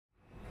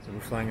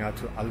We're flying out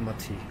to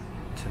Almaty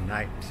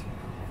tonight,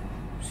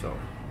 so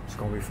it's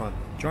gonna be fun.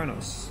 Join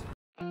us.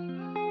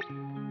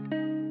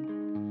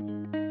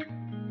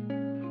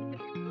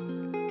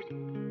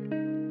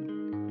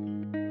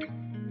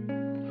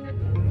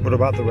 What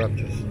about the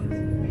Raptors?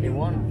 They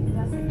won.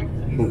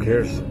 Who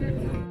cares?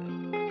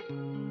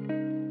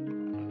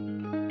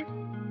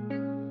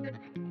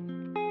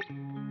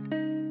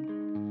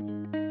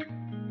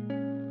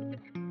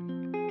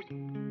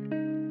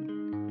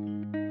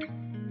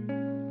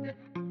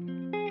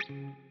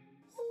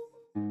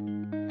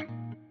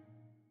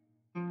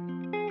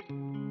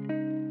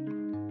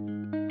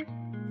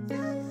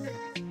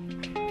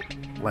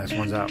 Last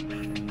one's out.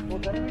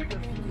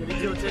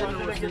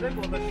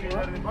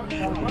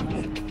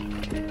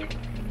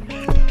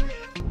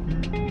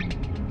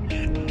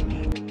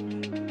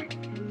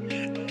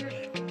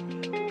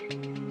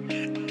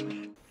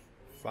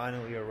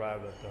 Finally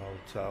arrived at the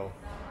hotel.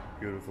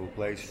 Beautiful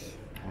place.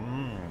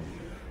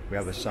 We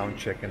have a sound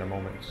check in a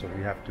moment, so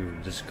we have to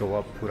just go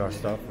up, put our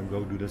stuff, and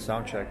go do the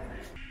sound check.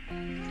 I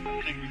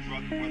think we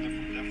brought the weather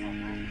from Denmark,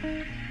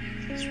 bro.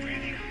 It's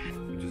raining.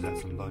 We just had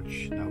some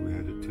lunch. Now we're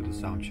headed to the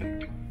sound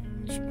check.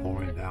 It's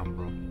pouring down,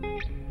 bro.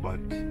 But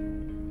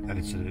and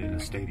it's in a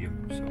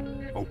stadium, so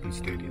open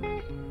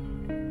stadium.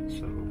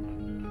 So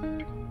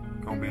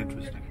gonna be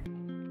interesting.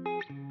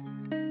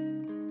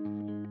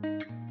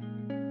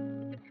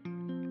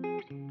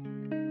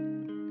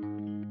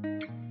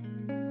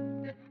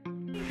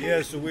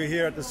 Yeah, so we're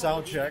here at the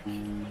sound check.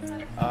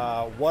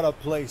 What a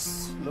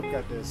place! Look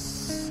at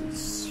this.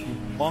 It's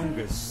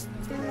humongous.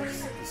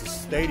 It's a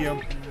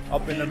stadium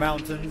up in the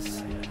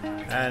mountains,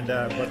 and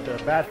but the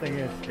bad thing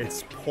is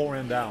it's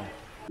pouring down.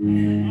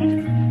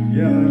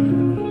 Yeah,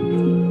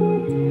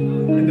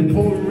 in the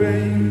pouring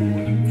rain.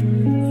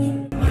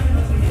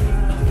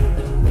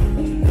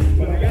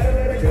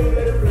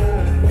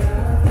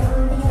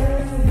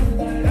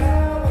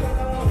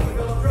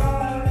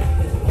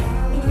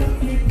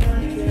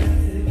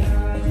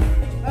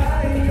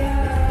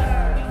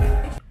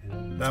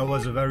 That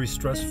was a very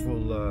stressful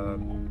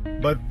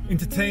but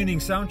entertaining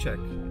sound check.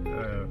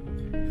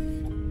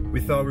 We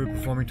thought we were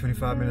performing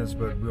 25 minutes,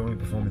 but we're only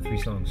performing 3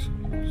 songs.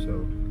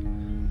 So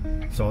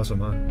it's awesome,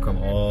 huh? Come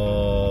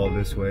all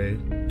this way.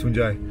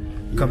 Tunjai,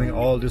 coming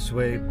all this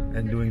way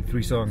and doing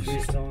 3 songs. 3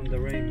 songs in the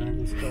rain, man.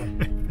 Let's go.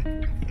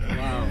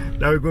 Wow.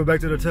 Now we're going back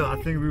to the hotel. I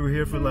think we were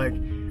here for like,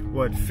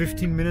 what,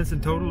 15 minutes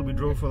in total? We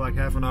drove for like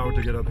half an hour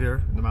to get up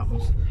here in the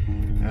mountains.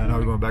 And now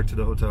we're going back to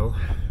the hotel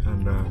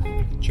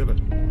and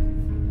chilling.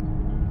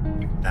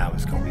 Now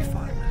it's gonna be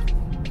fun.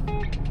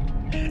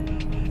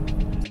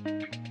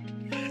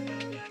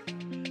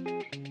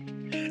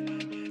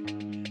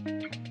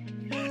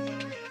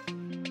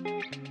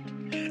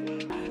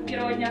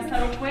 Первого дня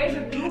Star Wave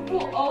группу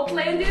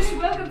Outlandish.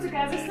 Welcome to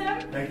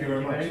Kazakhstan. Thank you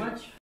very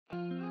much.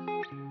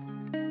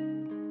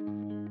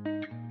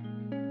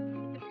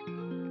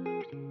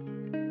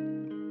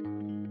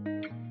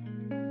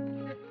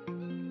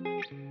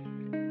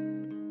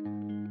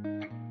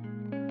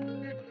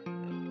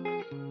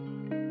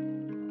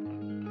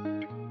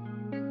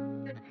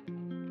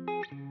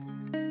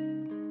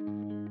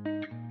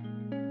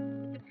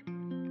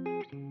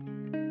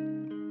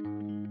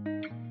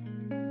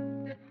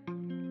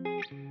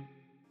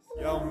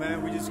 Yo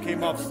man, we just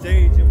came off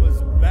stage. It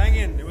was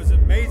banging. It was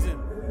amazing.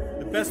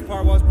 The best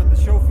part was when the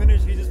show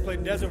finished, he just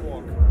played Desert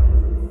Walk.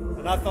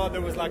 And I thought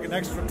there was like an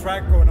extra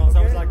track going on, so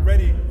I was like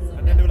ready.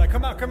 And then they were like,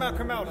 come out, come out,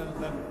 come out. And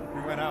then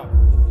we went out.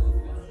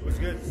 It was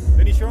good.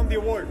 Then he showed him the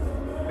award.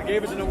 They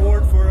gave us an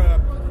award for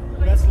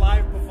best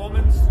live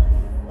performance,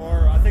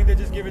 or I think they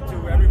just give it to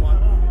everyone.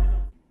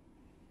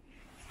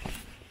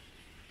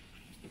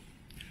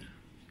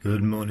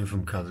 Good morning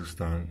from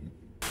Kazakhstan.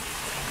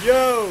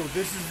 Yo,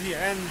 this is the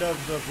end of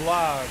the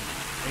vlog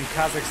in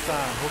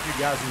Kazakhstan. Hope you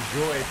guys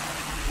enjoyed.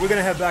 We're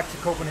gonna head back to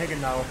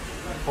Copenhagen now,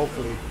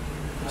 hopefully.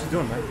 What you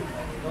doing, man?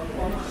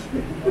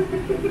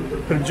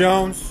 Peter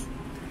Jones,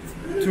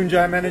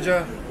 Tunjai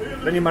manager,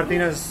 Benny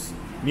Martinez,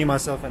 me,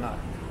 myself, and I.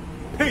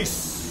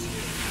 Peace!